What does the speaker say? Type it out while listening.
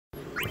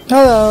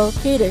Hello,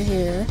 Peter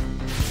here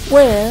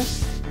with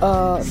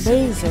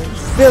amazing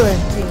villain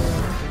team.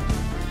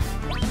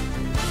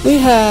 We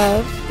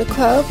have the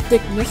Cloud of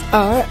Thickness,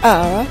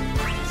 Ara.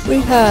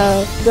 We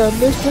have the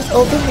Mistress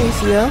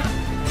Ultimecia,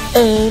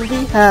 and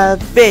we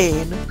have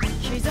Vayne,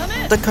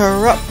 the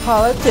corrupt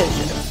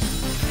politician.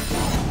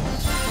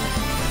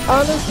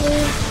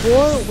 Honestly,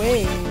 4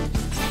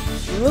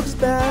 waves looks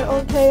bad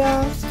on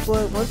Chaos,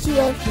 but once you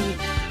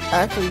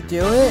actually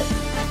do it,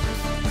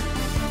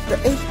 the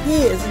HP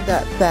isn't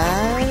that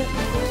bad.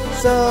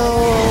 So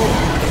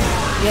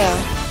yeah.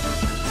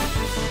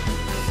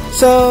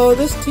 So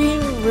this team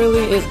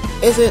really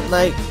isn't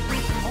like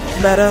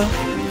meta.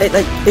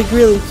 It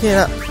really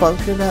cannot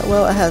function that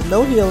well. It has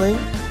no healing,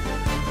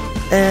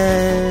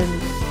 and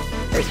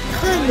it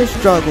kind of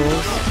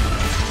struggles.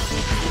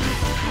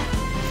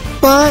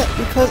 But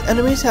because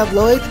enemies have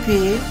low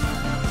HP,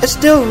 it's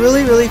still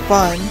really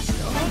fun.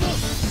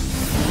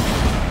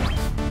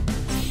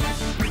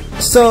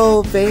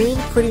 So Vayne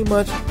pretty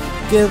much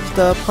gives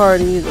the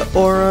party the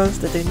auras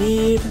that they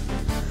need,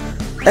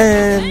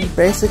 and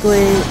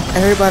basically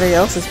everybody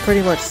else is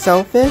pretty much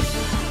selfish.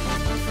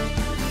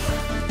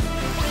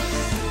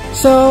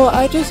 So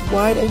I just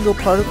wide angle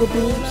particle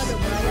beams.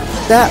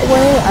 That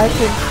way I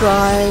can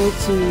try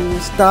to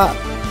stop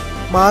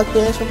Mod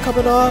Dance from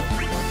coming off,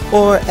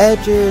 or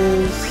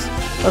Edge's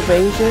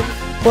evasion,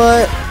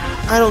 but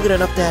I don't get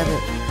enough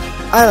damage.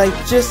 I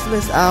just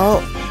miss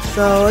out,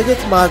 so it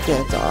gets Mod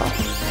Dance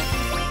off.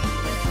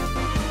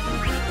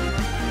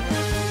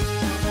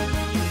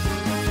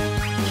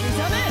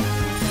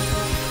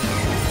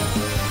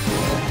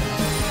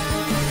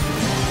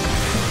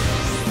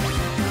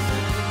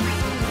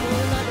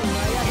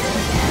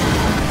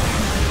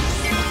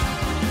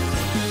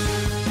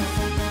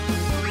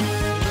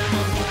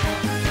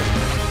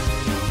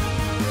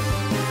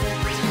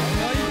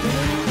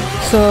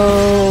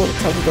 So,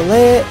 time to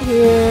delay it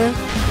here.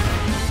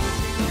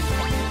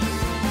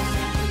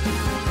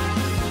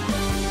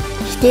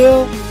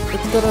 Still,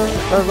 it's gonna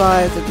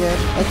arise again.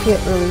 I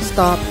can't really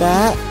stop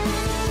that.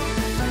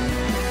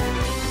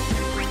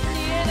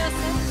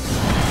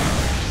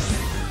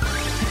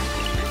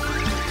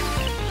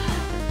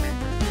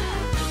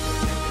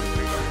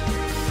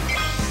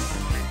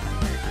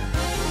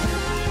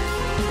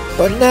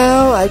 But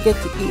now I get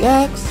to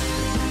EX,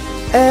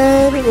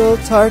 and we'll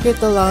target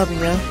the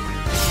Lamia.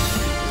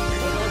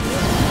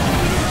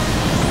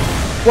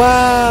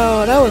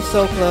 Wow, that was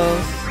so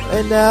close.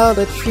 And now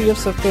the Tree of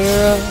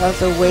Saphira has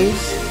to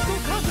waste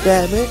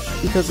damage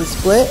because it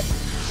split.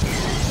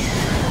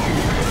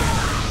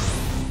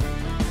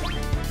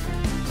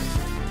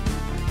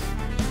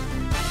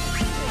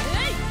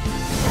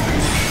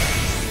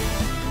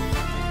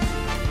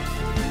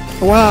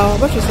 Wow,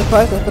 I'm actually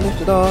surprised I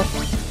finished it off.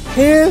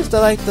 Here's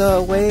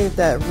the wave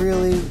that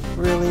really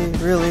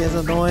is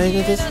annoying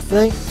in this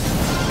thing.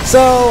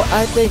 So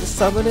I think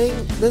summoning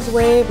this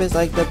wave is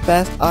the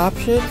best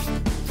option.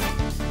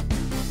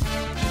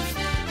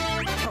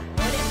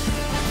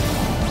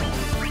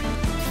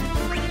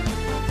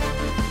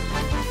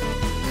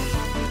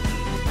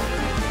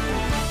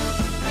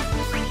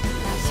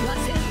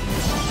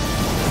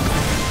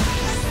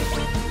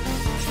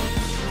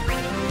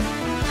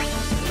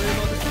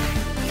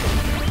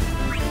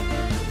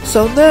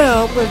 So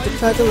now I'm going to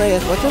try to delay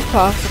as much as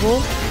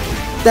possible.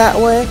 That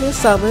way I can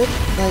summon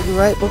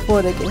right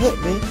before they can hit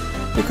me,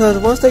 because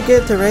once they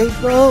get into range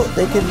mode,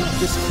 they can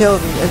just kill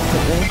me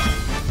instantly.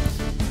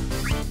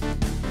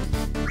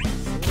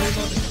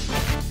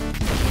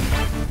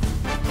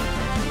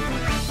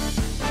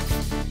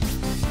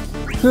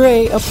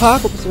 Great,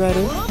 Apocalypse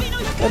ready.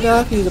 And now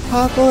I can use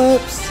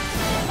Apocalypse,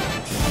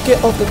 get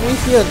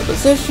Ultimecia into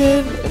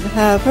position, and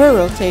have her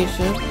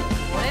rotation.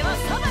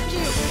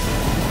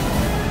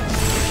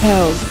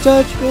 Hell's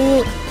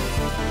Judgment.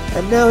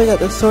 And now we got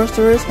the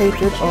Sorceress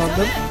Hatred on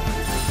them.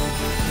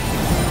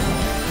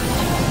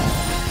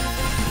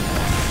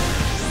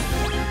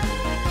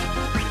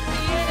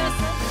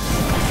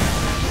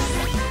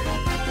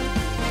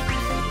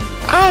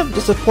 I'm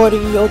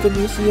disappointing you,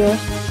 Ultimecia.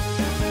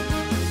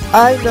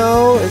 I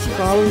know it's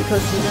probably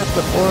because she has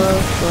the aura,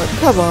 but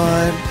come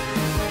on.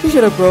 She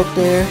should have broke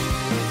there.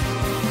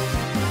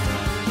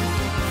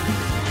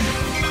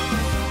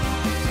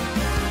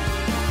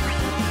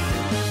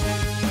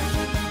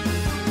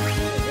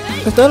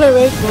 It's not a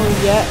range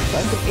mode yet, so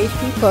I can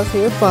HP plus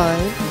here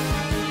fine.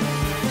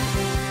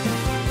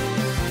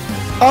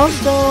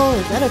 Also,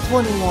 is that a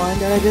 21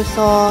 that I just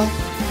saw?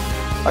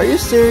 Are you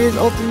serious,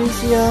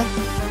 Ultimecia?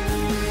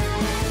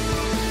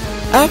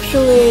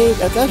 Actually,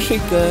 that's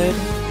actually good,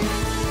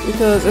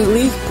 because at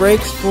least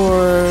breaks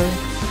for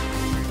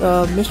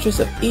the Mistress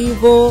of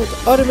Evil,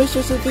 the other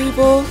Mistress of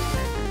Evil,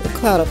 the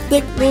Cloud of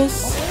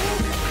Thickness.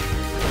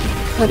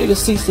 I need a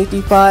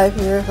C65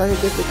 here so I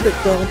can get the quick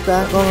damage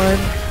back on.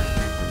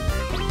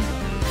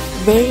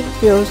 Vayne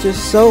feels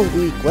just so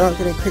weak without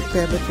getting quick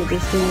damage with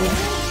this team.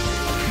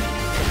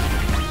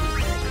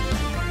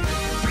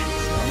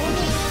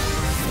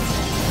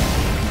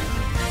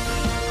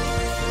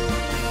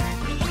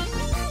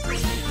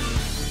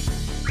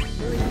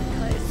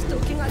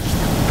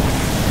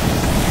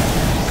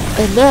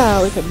 And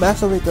now we can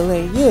massively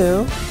delay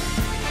you.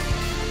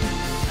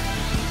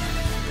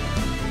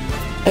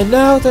 And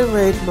now it's in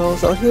rage mode,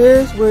 so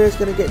here's where it's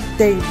gonna get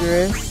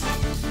dangerous.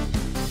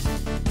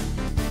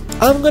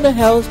 I'm gonna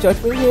Hell's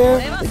Judgment here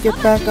to get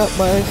back up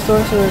my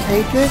Sorceress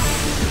hatred.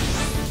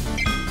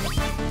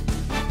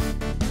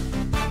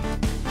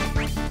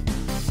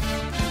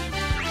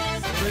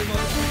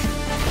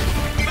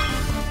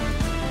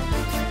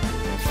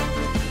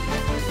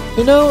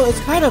 You know, it's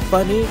kind of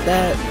funny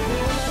that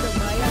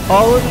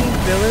all of these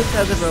villains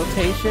have a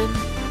rotation.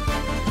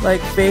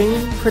 Like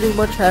Vayne pretty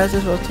much has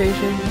his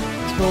rotation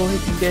so he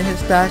can get his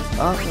stacks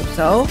off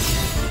himself.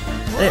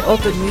 And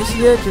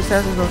Ultimecia just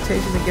has his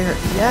rotation to get her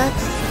EX.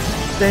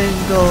 Then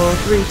go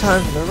 3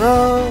 times in a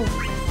row.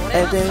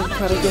 And then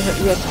try to get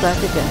her EX back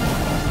again.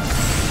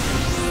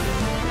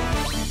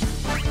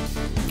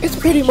 It's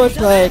pretty much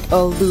like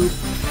a loop.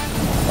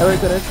 And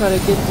we're gonna try to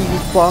get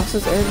these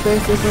bosses in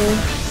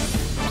basically.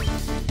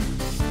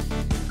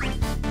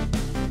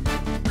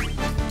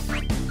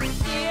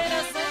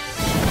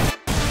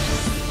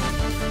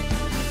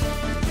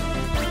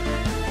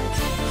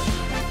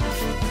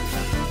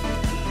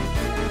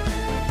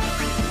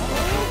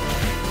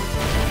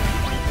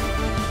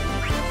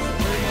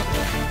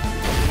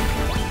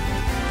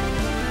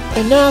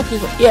 And now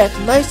people, yeah, it's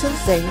nice and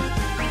safe.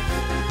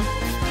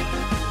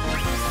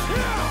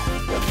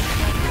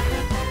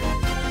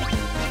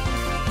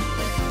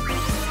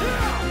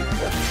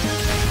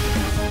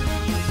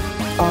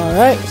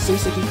 Alright,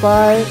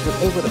 C65 was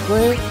able to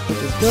break, which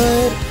is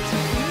good.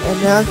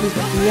 And now he's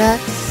the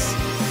EX.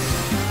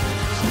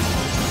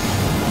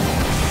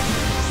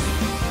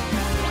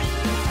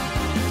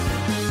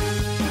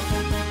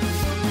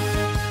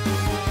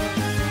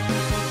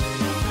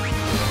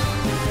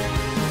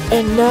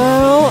 And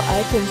now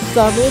I can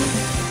summon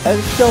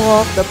and show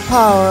off the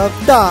power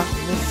of Darkess.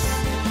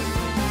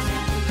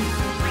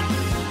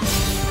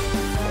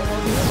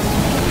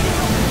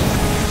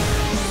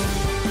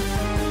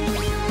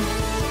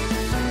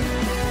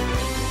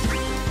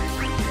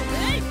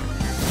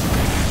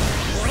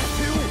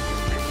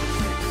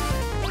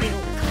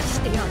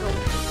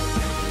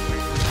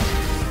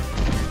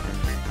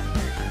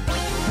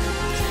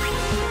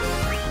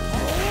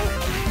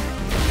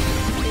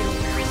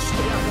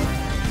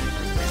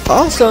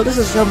 Also, this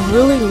is some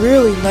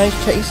really nice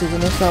chases in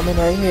the summon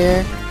right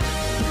here.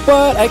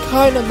 But I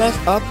kinda messed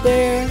up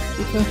there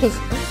because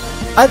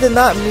I did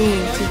not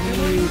mean to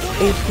use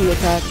HP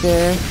attack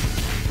there.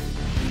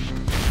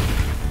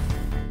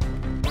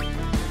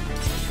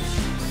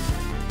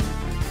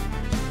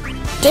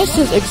 This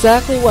is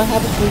exactly what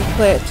happens when you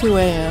play at 2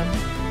 AM.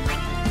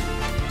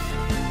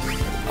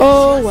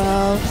 Oh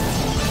well.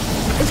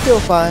 It's still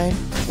fine.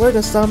 We're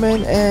the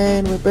summon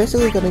and we're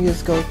basically gonna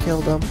just go kill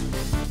them.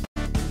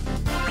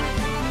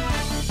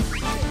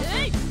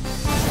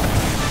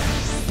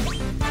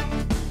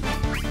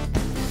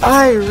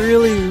 I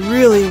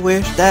really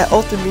wish that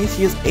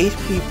Ultimecia's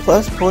HP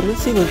plus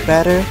potency was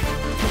better.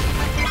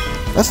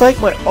 That's like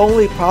my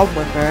only problem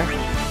with her.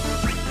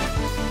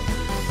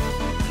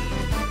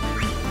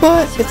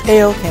 But it's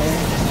a-okay.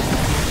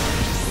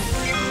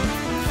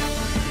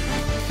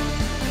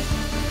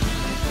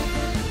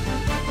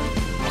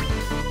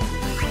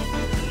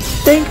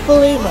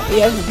 Thankfully my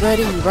EX is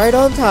ready right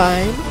on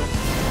time.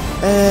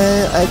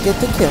 And I get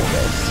to kill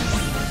this.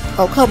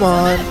 Oh come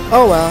on.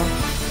 Oh well.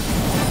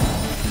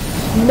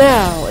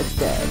 Now it's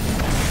dead.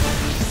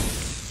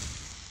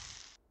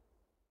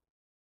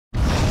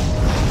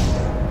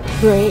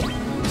 Great.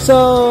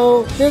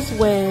 So this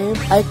wave,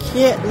 I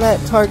can't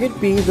let target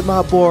be the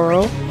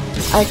Malboro.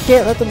 I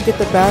can't let them get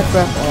the bad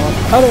breath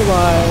off.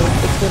 Otherwise,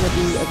 it's gonna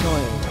be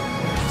annoying.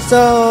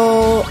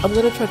 So I'm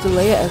gonna try to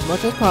delay it as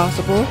much as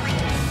possible.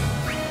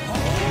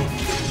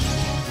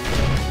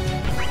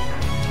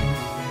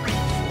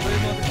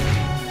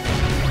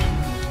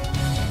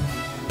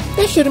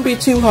 It shouldn't be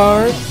too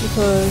hard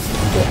because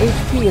the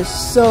HP is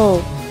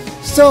so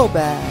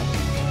bad.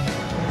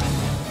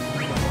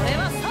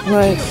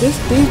 Like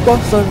these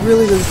bosses are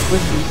really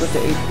squishy with the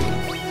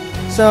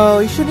HP. So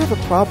you shouldn't have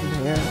a problem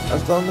here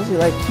as long as you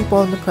like keep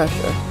on the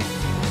pressure.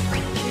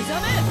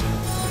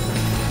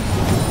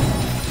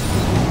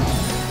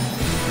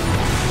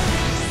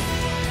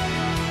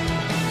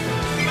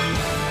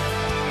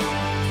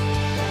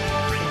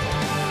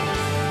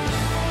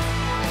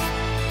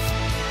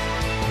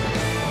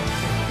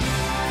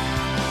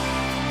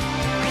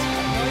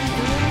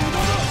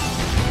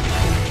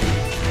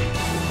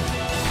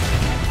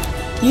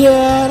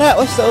 Yeah, that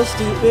was so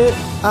stupid.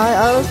 I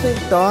honestly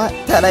thought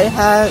that I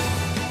had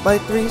my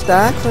 3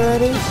 stacks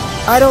already.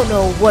 I don't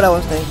know what I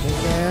was thinking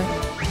there.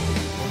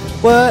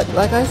 But,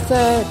 like I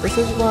said, this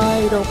is why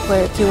you don't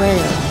play at 2 AM.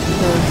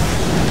 Because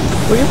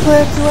when you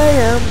play at 2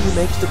 AM, you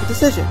make stupid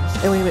decisions.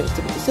 And when you make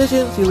stupid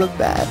decisions, you look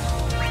bad.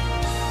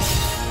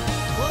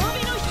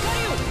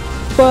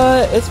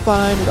 But, it's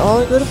fine. It's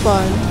all in good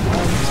fun.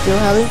 I'm still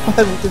having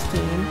fun with this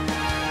team.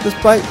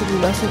 Despite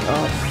me messing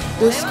up.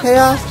 This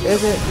chaos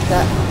isn't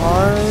that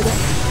hard,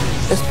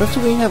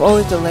 especially when you have all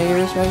these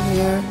layers right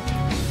here.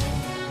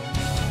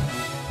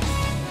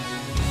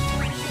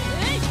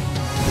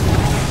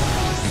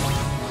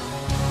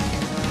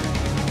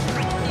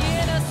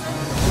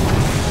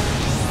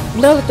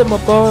 Now that the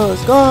Moboro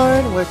is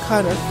gone, we're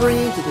kind of free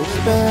to just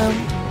spam.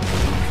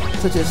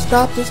 So just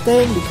stop this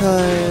thing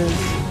because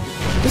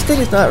this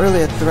thing is not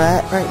really a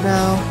threat right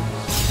now.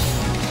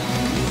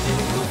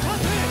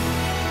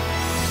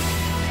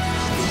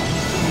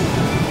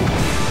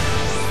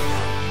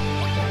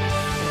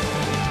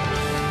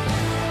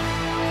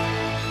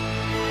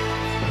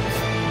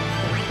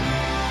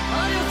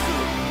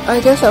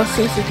 I guess I'll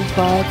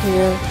C65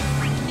 here,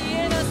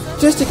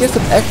 just to get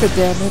some extra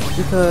damage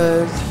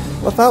because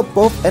without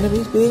both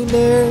enemies being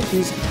there,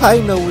 he's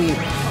kinda weak.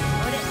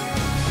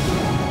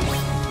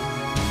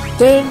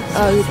 Then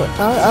I'll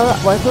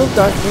wipe out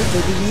Darkess,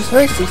 maybe use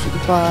her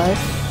C65.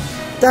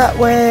 That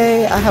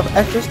way I have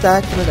extra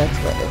stacks for the next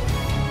wave.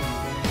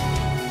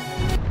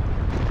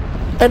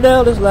 And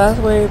now this last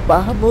wave,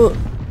 Bahamut,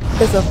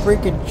 is a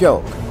freaking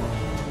joke.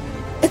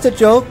 It's a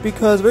joke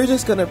because we're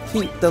just gonna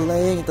keep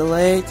delaying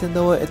to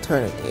no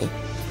eternity.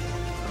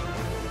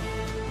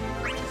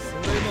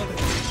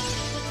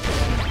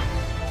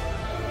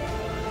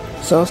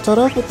 So start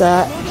off with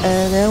that,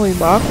 and then we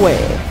mark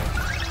wave.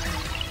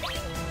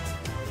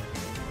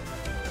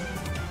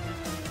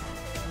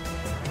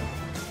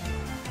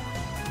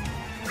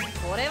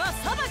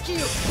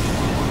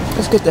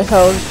 Let's get the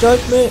Hell's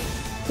Judgment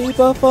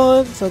debuff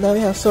on, so now we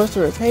have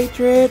Sorceress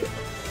Hatred,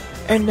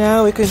 and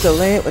now we can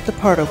delay it with the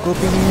Particle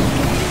Beam.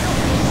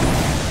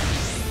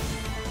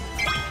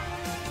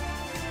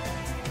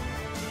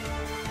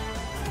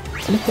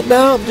 And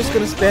now I'm just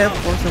gonna spam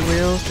Force of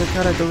Wheels to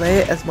kind of delay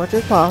it as much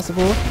as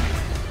possible.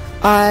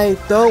 I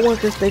don't want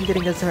this thing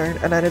getting a turn,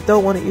 and I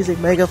don't want it using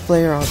Mega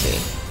Flare on me.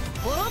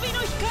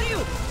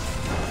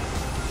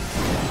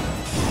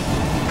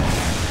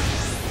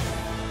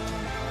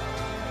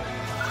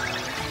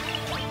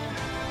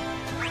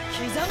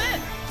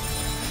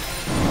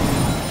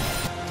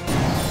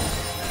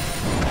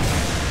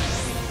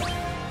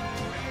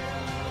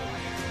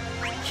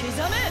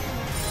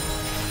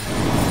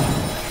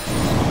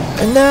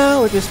 And now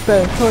we're just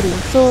spamming Cody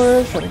and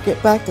Swords, trying to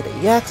get back to the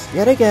Yaks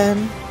yet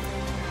again.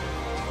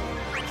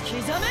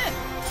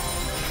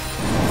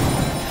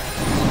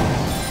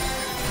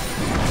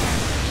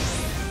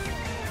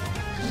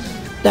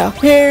 Now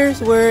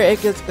here's where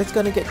it's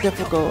gonna get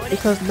difficult,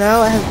 because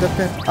now I have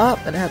defense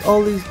up and I have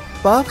all these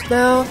buffs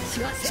now,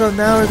 so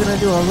now we're gonna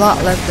do a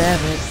lot less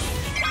damage.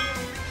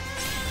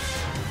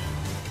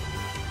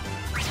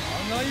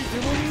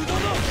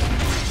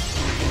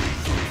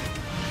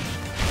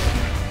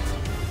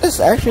 This is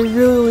actually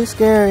really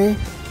scary.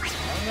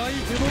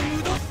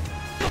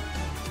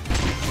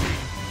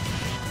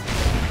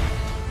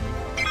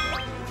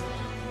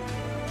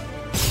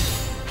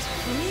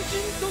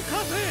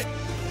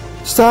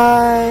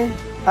 Sigh,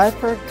 I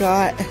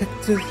forgot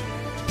to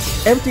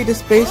empty the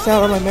space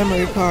out on my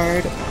memory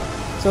card,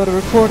 so the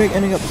recording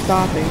ended up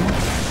stopping.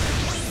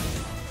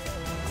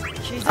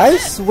 I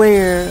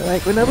swear,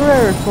 like whenever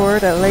I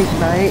record at late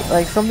night,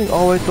 like something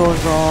always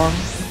goes wrong.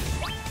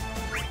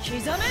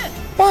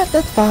 But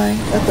that's fine.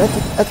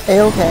 That's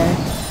A-okay.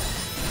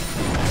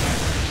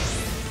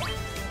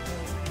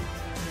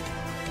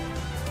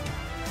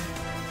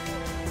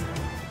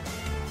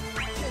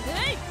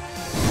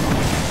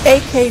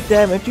 AK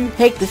damage, you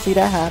hate to see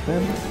that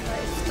happen.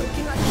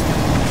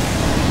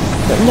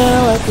 But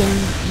now I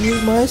can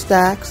use my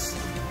stacks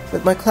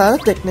with my Cloud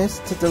of Thickness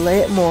to delay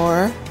it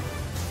more.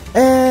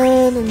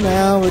 And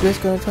now we're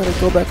just gonna try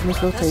to go back to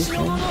this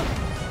rotation.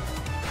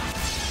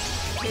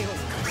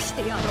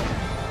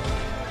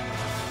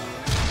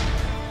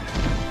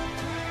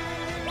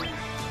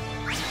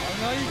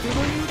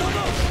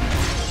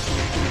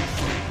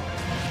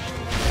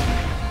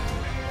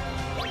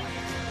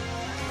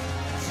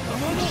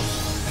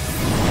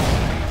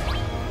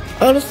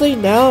 Honestly,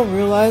 now I'm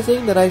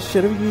realizing that I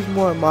should have used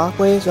more Mach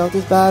Waves throughout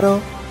this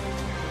battle,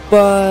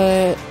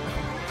 but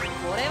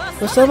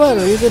for some odd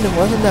reason it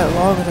wasn't that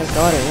long as I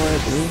thought it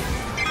would be.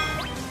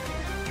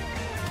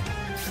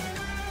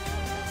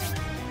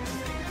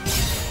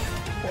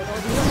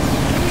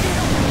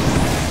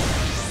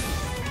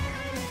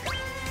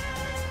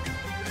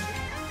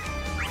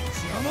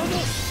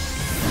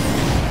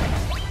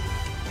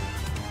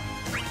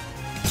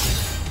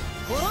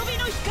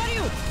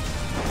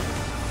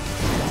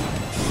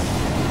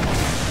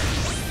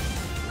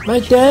 My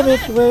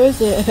damage, where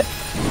is it?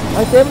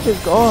 My damage is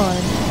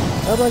gone.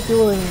 How am I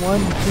doing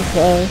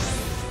 2K?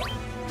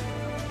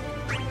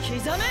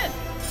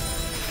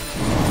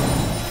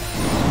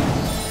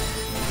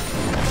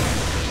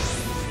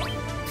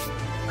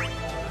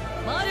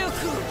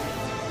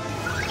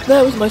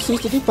 That was my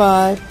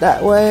C65.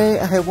 That way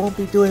I won't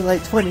be doing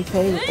like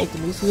 20K with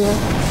Ultimecia.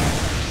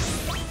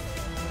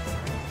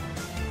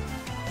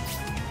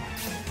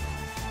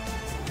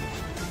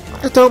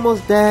 It's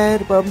almost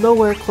dead, but I'm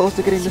nowhere close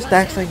to getting the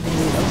stacks I need,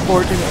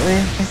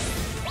 unfortunately.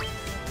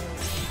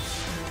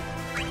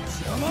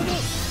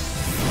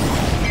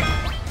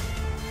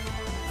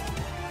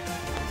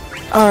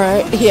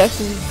 Alright, he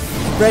actually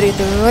ready at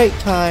the right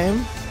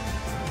time.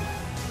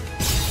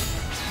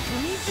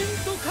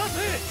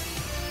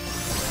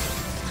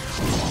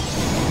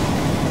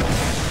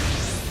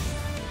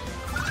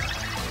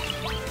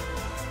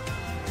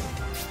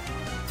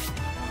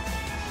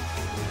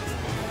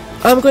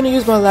 I'm gonna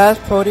use my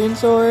last protein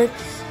sword.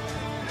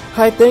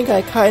 I think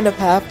I kind of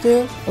have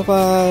to if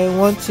I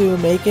want to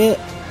make it.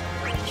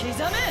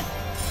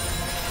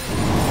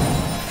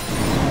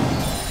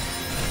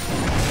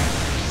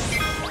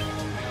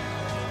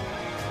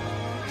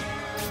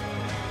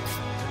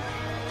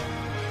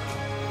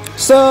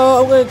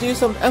 So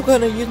I'm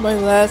gonna use my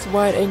last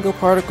wide angle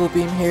particle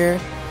beam here,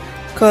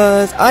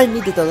 cause I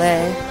need the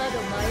delay.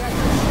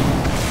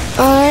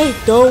 I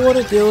don't want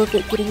to deal with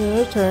it getting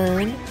another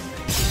turn,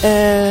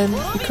 and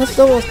because it's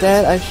almost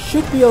dead, I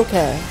should be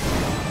okay.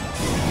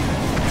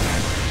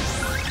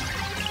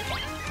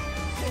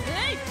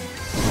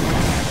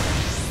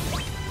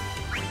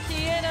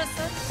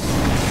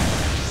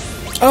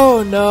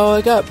 Oh no,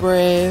 I got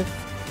brave.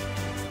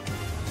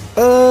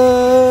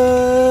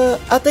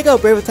 I think I'll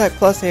brave attack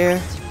plus here.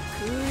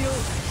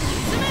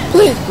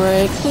 Please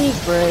break,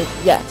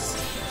 yes.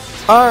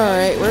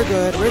 Alright, we're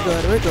good,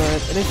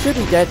 and it should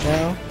be dead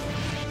now.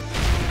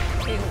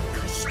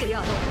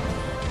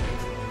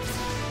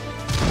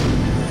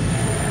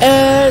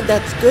 And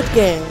that's good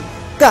game.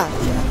 Gotcha.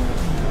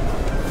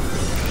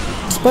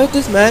 Despite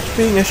this match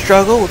being a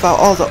struggle without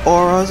all the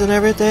auras and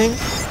everything,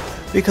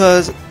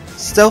 because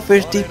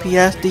selfish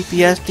DPS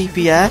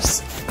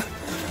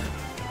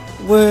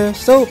were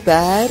so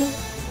bad,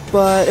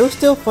 but it was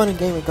still a fun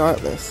game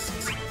regardless.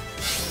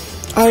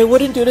 I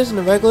wouldn't do this in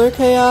a regular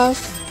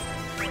chaos,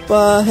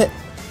 but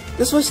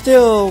this was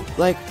still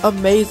like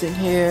amazing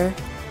here.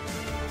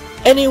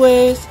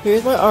 Anyways,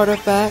 here's my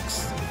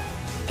artifacts,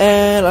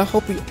 and I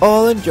hope you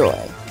all enjoy.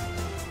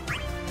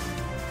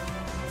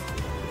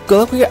 Good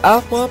luck with your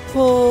alpha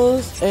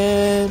pulls,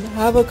 and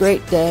have a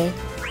great day.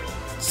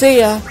 See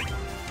ya!